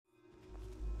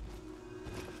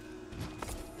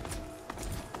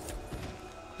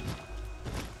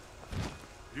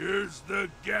Here's the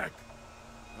Gek.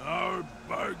 Our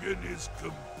bargain is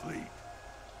complete.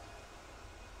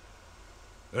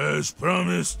 As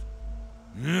promised,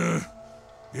 yeah,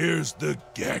 here's the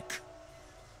Gek.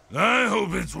 I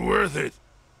hope it's worth it.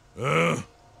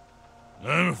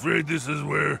 I'm afraid this is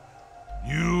where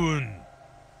you and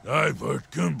I part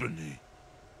company.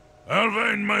 I'll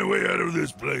find my way out of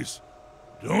this place.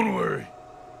 Don't worry.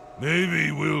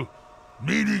 Maybe we'll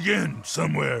meet again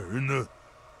somewhere in the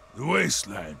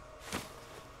wasteland.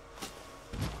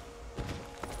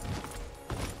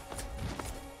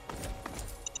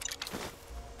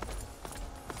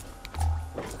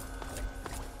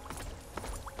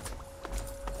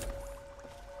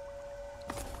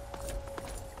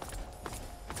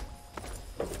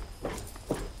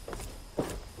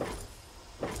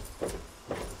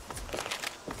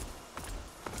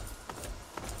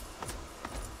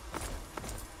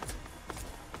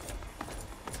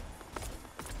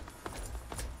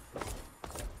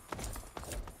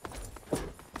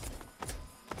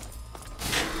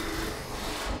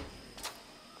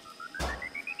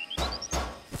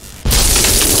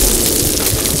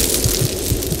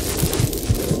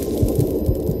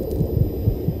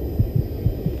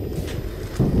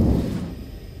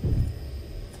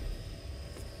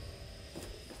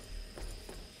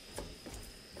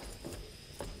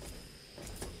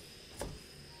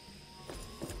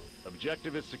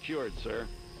 Objective is secured, sir.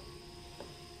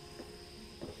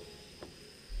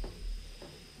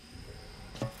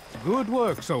 Good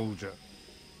work, soldier.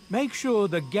 Make sure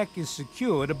the Gek is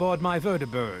secured aboard my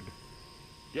vertibird.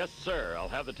 Yes, sir. I'll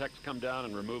have the techs come down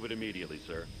and remove it immediately,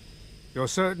 sir. You're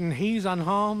certain he's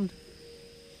unharmed?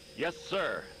 Yes,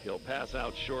 sir. He'll pass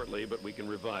out shortly, but we can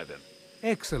revive him.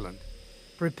 Excellent.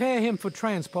 Prepare him for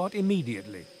transport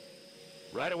immediately.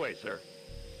 Right away, sir.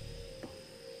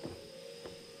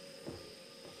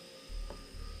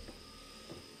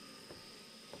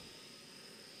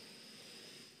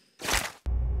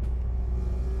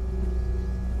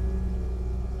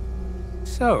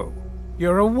 So,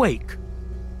 you're awake.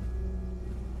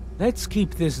 Let's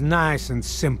keep this nice and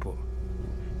simple.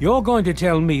 You're going to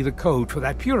tell me the code for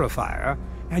that purifier,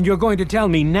 and you're going to tell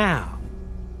me now.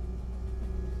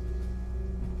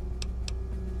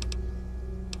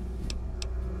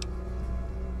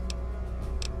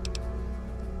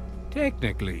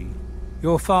 Technically,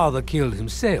 your father killed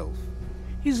himself.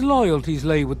 His loyalties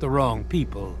lay with the wrong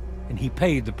people, and he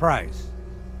paid the price.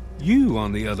 You,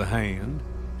 on the other hand,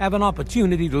 have an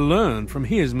opportunity to learn from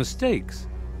his mistakes.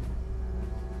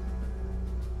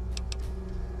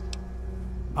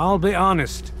 I'll be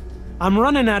honest. I'm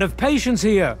running out of patience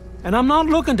here, and I'm not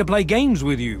looking to play games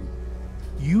with you.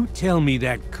 You tell me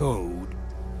that code,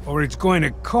 or it's going to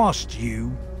cost you.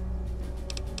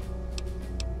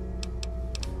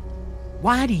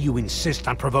 Why do you insist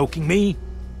on provoking me?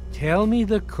 Tell me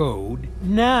the code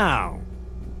now.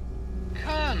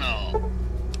 Colonel!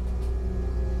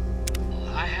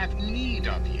 I have need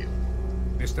of you.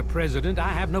 Mr. President, I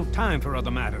have no time for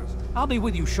other matters. I'll be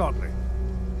with you shortly.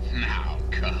 Now,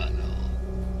 Colonel.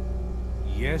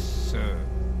 Yes, sir.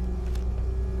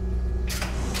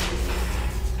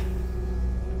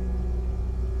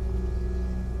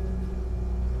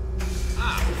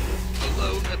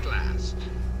 Alone at last.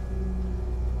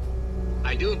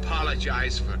 I do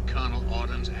apologize for Colonel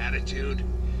Autumn's attitude.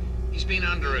 He's been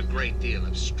under a great deal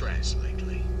of stress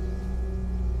lately.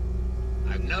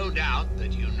 I've no doubt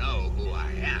that you know who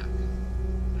I am.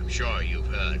 I'm sure you've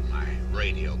heard my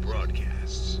radio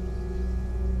broadcasts.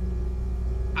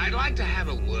 I'd like to have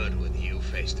a word with you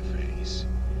face to face.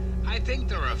 I think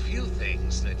there are a few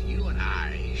things that you and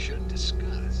I should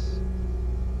discuss.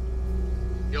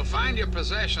 You'll find your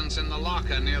possessions in the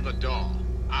locker near the door.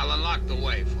 I'll unlock the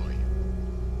way for you.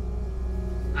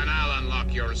 And I'll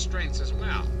unlock your restraints as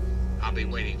well. I'll be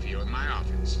waiting for you in my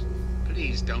office.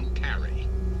 Please don't tarry.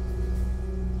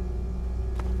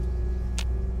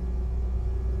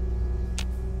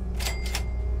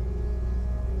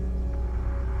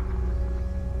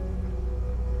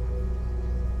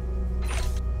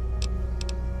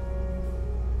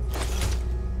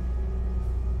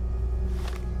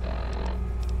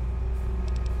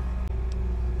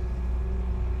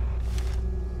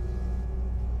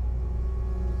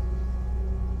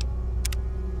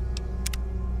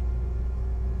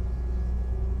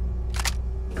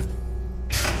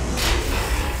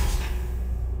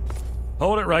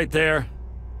 Hold it right there.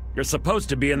 You're supposed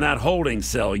to be in that holding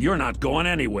cell. You're not going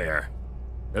anywhere.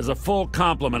 There's a full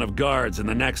complement of guards in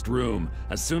the next room.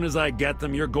 As soon as I get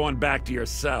them, you're going back to your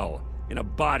cell. In a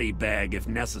body bag, if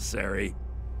necessary.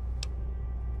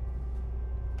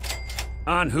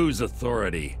 On whose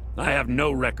authority? I have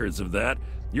no records of that.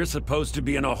 You're supposed to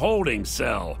be in a holding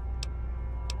cell.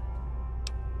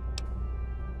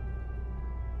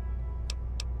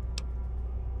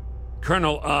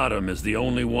 Colonel Autumn is the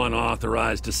only one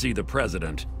authorized to see the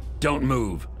President. Don't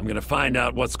move. I'm gonna find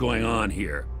out what's going on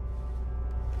here.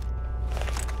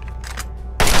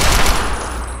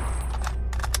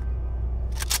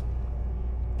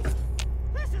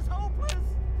 This is hopeless!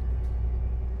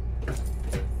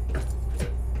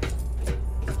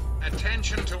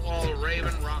 Attention to all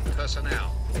Raven Rock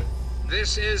personnel.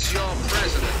 This is your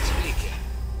president speaking.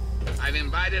 I've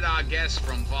invited our guest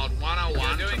from Vault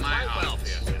 101 to my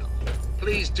office.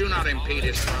 Please do not impede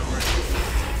his progress.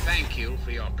 Thank you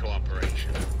for your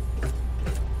cooperation.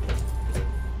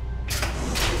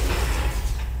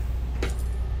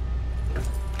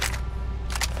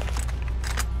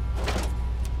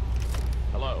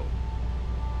 Hello.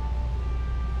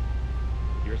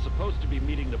 You're supposed to be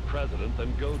meeting the President,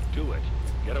 then go do it.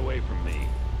 Get away from me.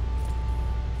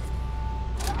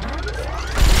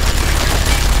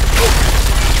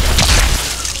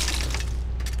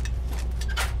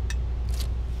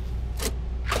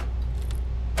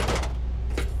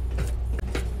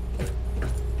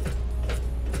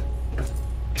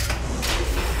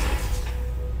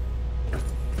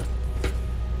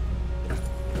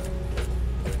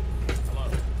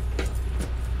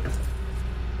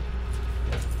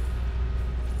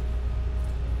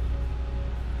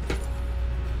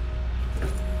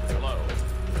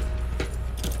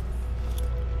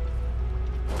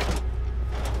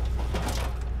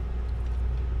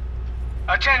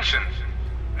 Attention!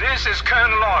 This is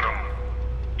Colonel Autumn.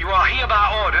 You are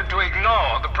hereby ordered to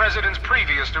ignore the President's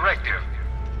previous directive.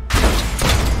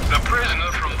 The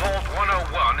prisoner from Vault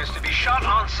 101 is to be shot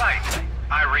on sight.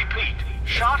 I repeat,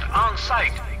 shot on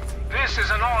sight. This is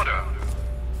an order.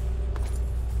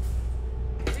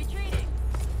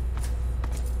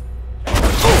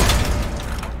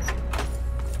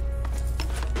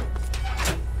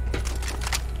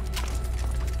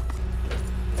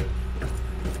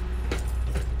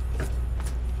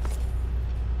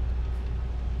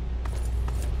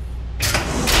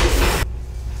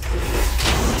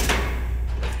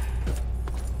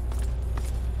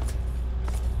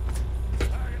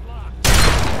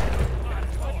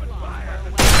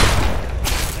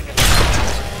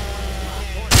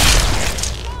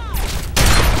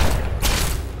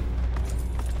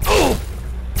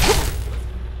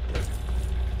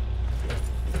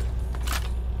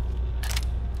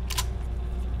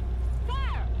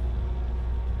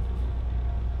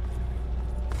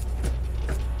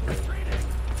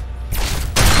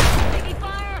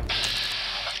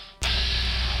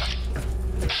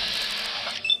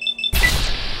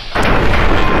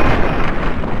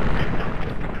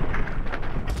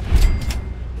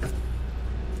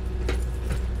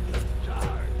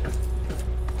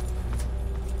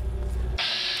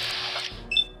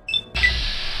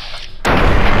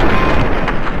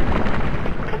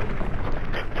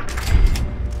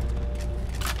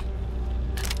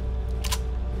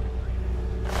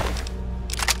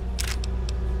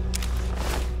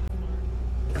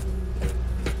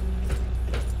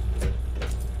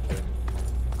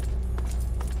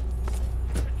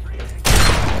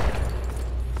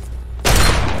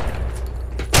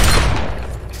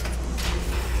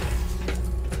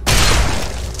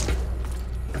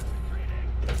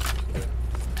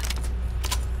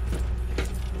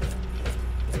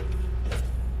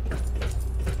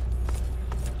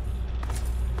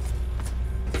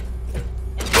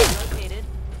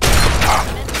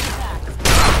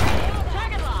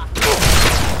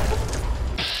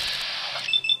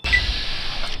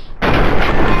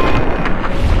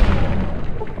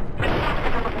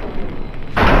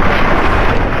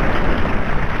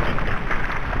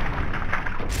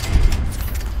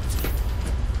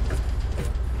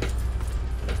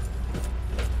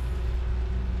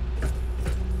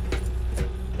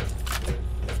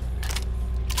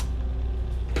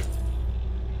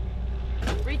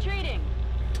 Retreating!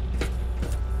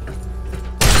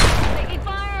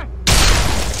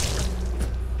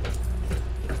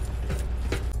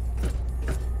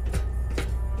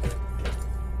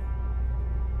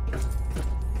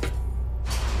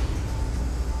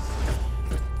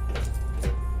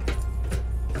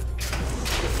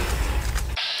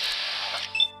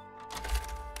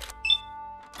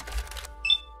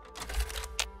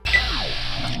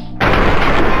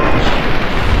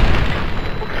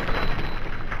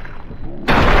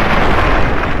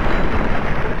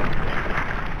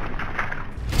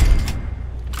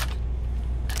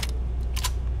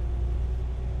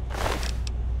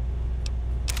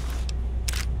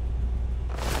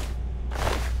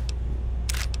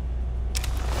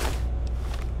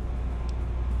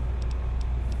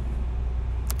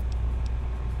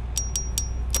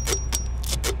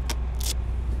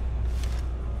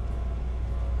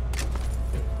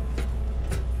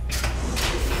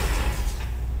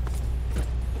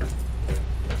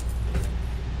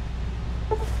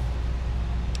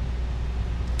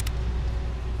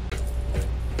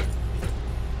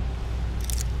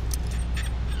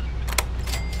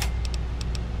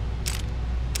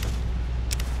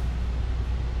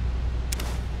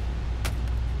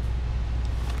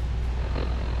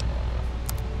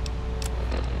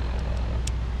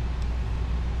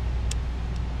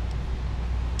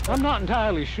 I'm not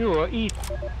entirely sure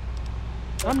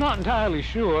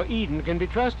Eden can be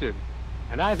trusted.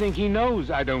 And I think he knows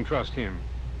I don't trust him.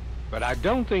 But I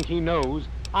don't think he knows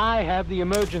I have the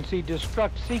emergency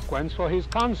destruct sequence for his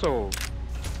console.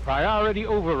 Priority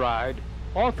override,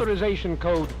 authorization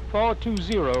code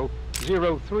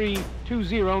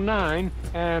 420-03209,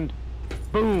 and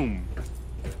boom.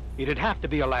 It'd have to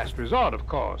be a last resort, of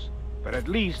course, but at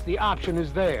least the option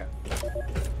is there.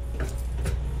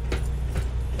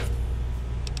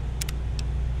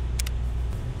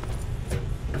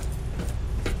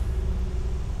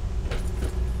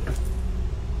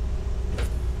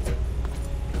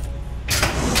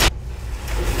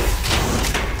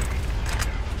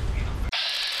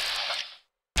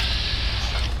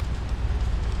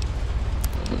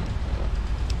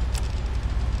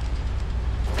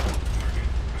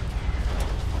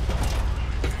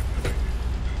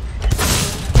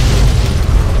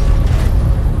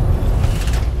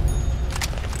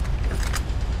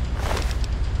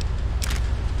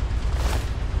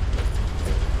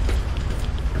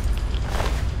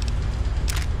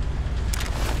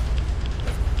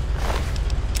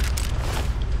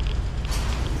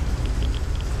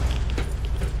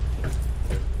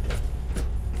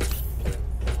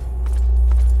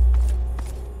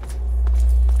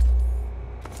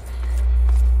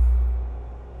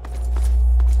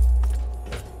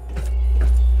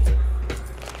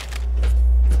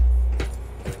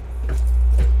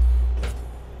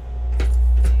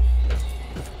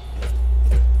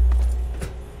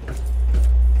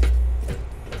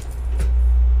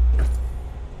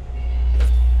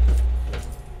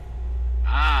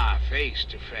 Face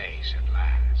to face at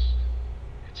last.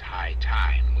 It's high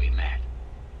time we met.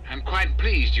 I'm quite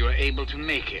pleased you were able to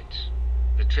make it.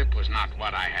 The trip was not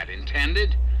what I had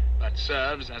intended, but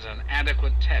serves as an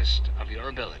adequate test of your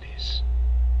abilities.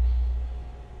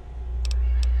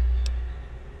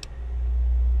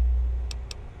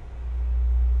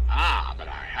 Ah, but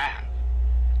I have.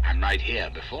 I'm right here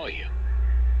before you.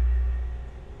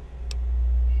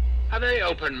 How very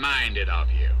open-minded of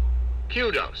you.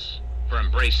 Kudos for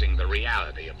embracing the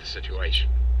reality of the situation,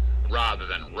 rather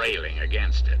than railing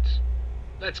against it.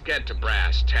 Let's get to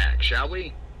brass tacks, shall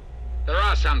we? There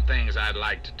are some things I'd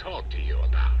like to talk to you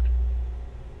about.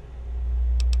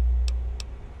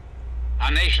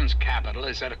 Our nation's capital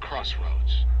is at a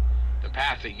crossroads. The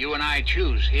path that you and I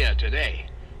choose here today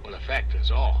will affect us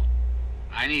all.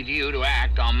 I need you to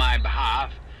act on my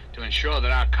behalf to ensure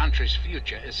that our country's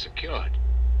future is secured.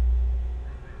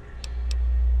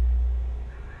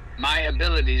 My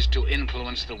abilities to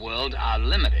influence the world are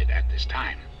limited at this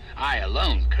time. I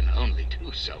alone can only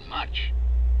do so much.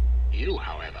 You,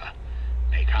 however,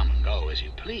 may come and go as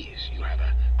you please. You have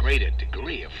a greater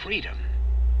degree of freedom.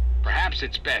 Perhaps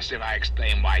it's best if I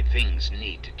explain why things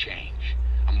need to change,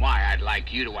 and why I'd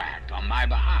like you to act on my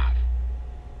behalf.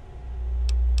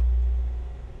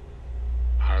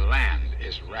 Our land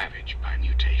is ravaged by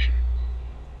mutation.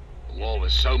 The war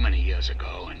was so many years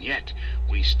ago, and yet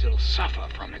we still suffer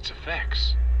from its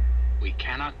effects. We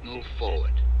cannot move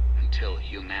forward until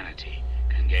humanity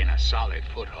can gain a solid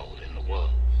foothold in the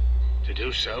world. To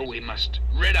do so, we must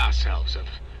rid ourselves of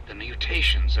the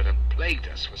mutations that have plagued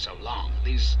us for so long.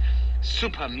 These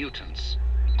super mutants,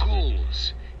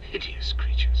 ghouls, hideous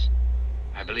creatures.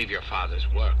 I believe your father's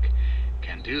work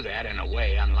can do that in a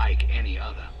way unlike any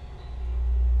other.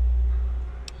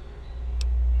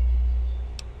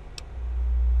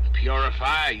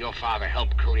 Purifier your father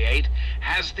helped create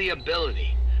has the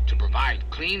ability to provide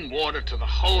clean water to the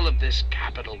whole of this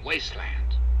capital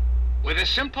wasteland. With a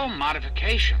simple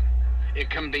modification, it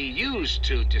can be used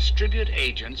to distribute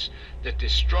agents that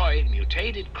destroy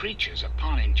mutated creatures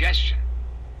upon ingestion.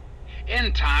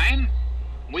 In time,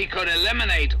 we could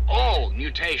eliminate all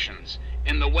mutations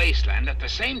in the wasteland. At the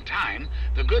same time,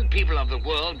 the good people of the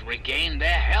world regain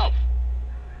their health.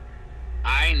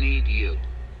 I need you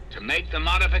to make the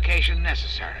modification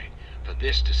necessary for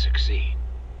this to succeed.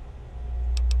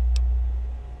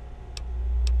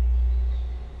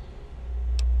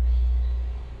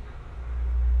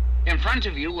 In front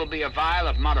of you will be a vial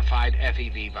of modified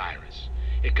FEV virus.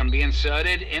 It can be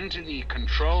inserted into the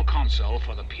control console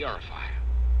for the purifier.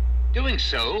 Doing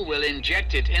so will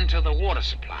inject it into the water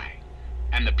supply,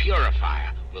 and the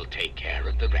purifier will take care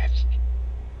of the rest.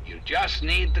 You just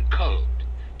need the code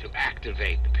to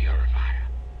activate the purifier.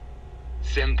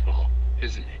 Simple,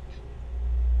 isn't it?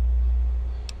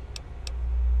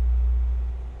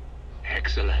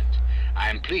 Excellent.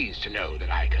 I am pleased to know that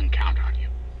I can count on you.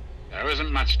 There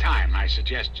isn't much time. I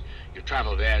suggest you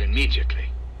travel there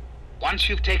immediately. Once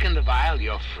you've taken the vial,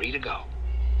 you're free to go.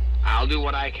 I'll do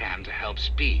what I can to help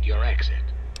speed your exit.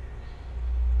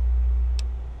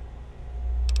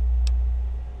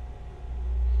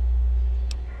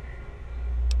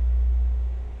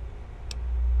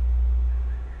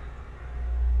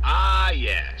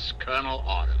 is Colonel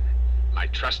Autumn, my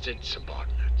trusted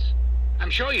subordinate. I'm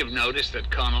sure you've noticed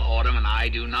that Colonel Autumn and I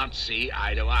do not see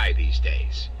eye to eye these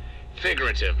days.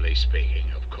 Figuratively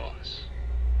speaking, of course.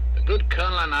 The good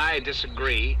Colonel and I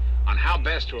disagree on how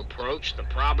best to approach the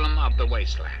problem of the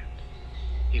wasteland.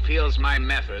 He feels my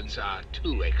methods are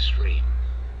too extreme.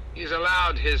 He's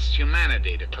allowed his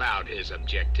humanity to cloud his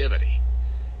objectivity.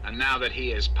 And now that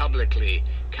he is publicly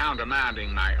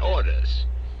countermanding my orders,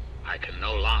 I can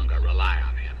no longer rely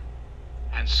on him.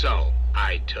 And so,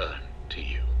 I turn to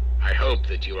you. I hope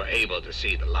that you are able to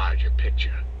see the larger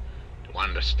picture, to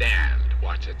understand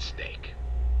what's at stake.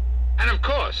 And of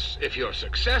course, if you're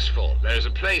successful, there's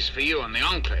a place for you in the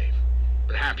Enclave.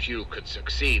 Perhaps you could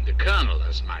succeed the Colonel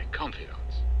as my confidant.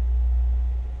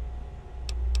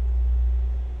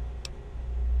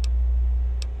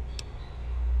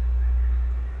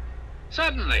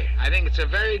 Certainly, I think it's a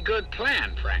very good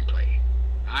plan, frankly.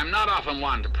 I'm not often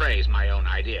one to praise my own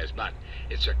ideas, but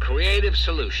it's a creative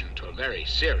solution to a very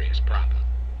serious problem.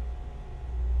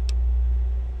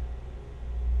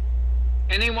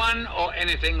 Anyone or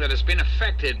anything that has been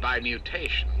affected by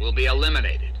mutation will be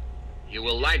eliminated. You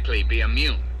will likely be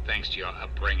immune, thanks to your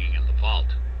upbringing in the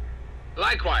vault.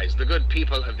 Likewise, the good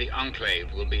people of the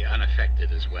Enclave will be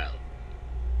unaffected as well.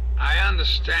 I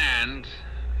understand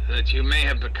that you may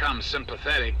have become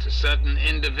sympathetic to certain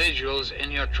individuals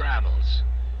in your travels.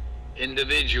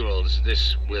 Individuals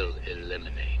this will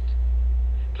eliminate.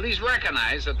 Please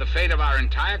recognize that the fate of our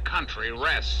entire country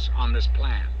rests on this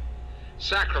plan.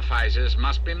 Sacrifices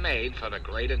must be made for the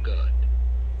greater good.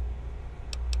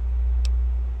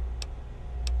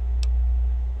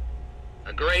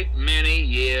 A great many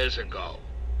years ago,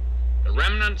 the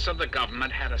remnants of the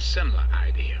government had a similar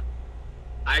idea.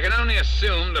 I can only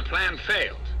assume the plan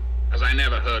failed, as I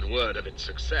never heard word of its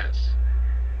success.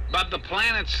 But the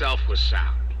plan itself was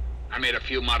sound. I made a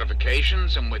few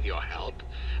modifications, and with your help,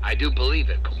 I do believe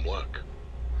it can work.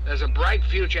 There's a bright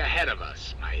future ahead of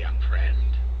us, my young friend.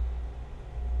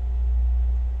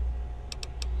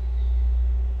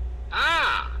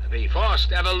 Ah, the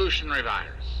forced evolutionary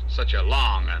virus. Such a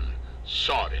long and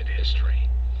sordid history.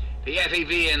 The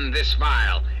FEV in this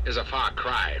vial is a far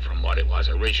cry from what it was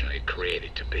originally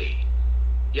created to be.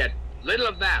 Yet, little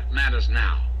of that matters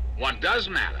now. What does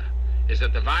matter is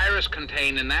that the virus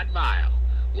contained in that vial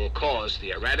will cause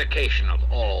the eradication of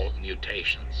all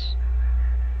mutations.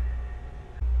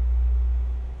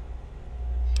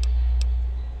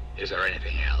 Is there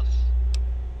anything else?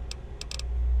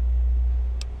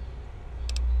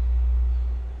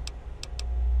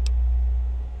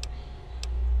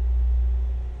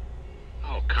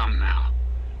 Oh, come now.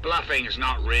 Bluffing's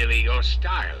not really your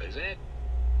style, is it?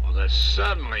 Well, there's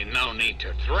certainly no need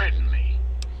to threaten me.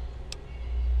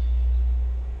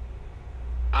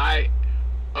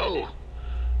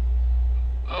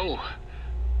 Oh,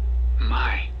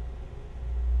 my.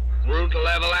 Route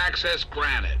level access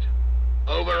granted.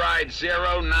 Override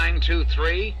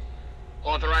 0923,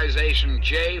 authorization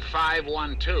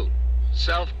J512,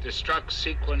 self-destruct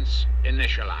sequence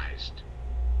initialized.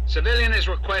 Civilian is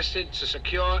requested to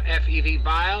secure FEV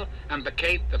vial and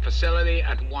vacate the facility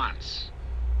at once.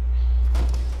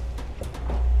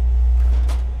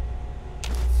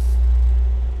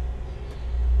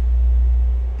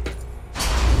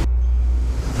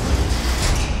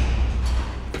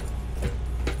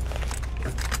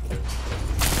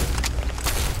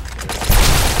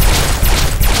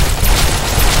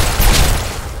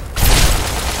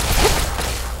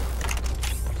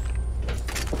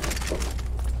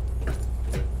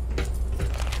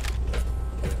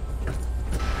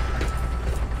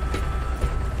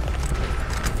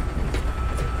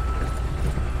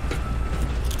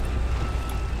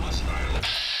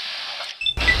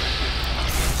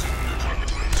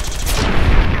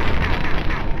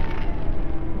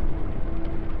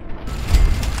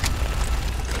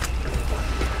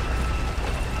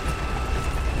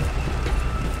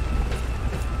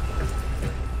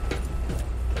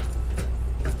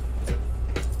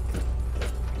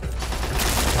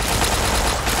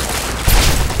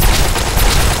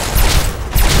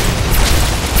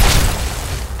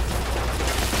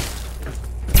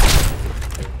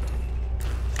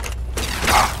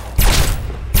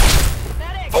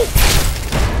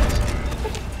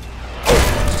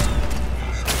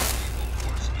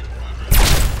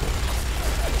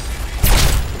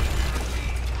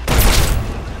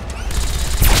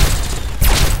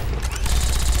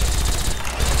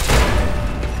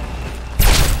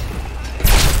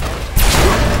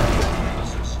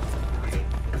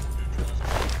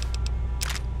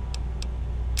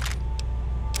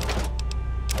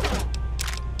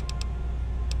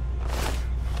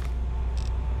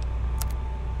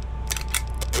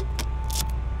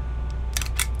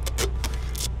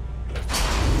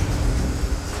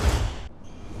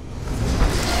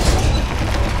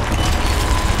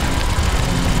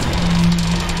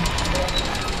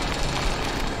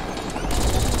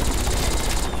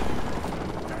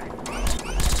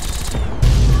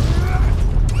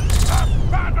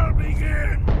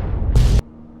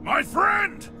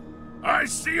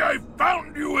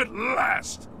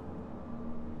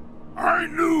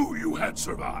 had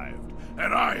survived,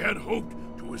 and I had hoped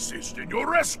to assist in your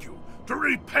rescue, to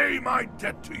repay my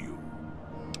debt to you.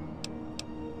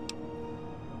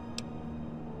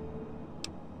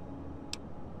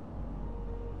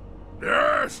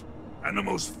 Yes, and the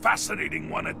most fascinating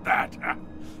one at that.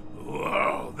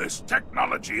 Whoa, this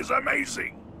technology is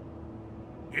amazing.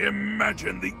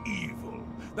 Imagine the evil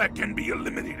that can be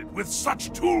eliminated with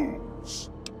such tools.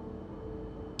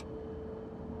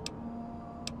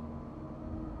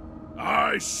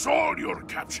 I saw your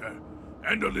capture,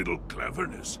 and a little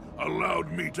cleverness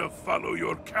allowed me to follow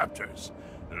your captors.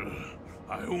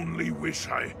 I only wish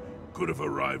I could have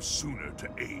arrived sooner to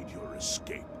aid your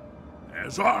escape.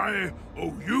 As I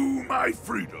owe you my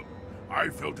freedom, I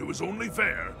felt it was only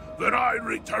fair that I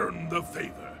return the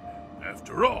favor.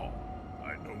 After all,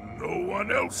 I know no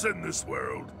one else in this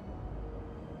world.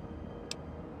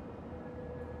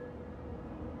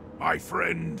 My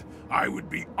friend, I would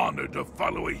be honored to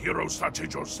follow a hero such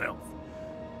as yourself.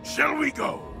 Shall we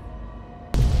go?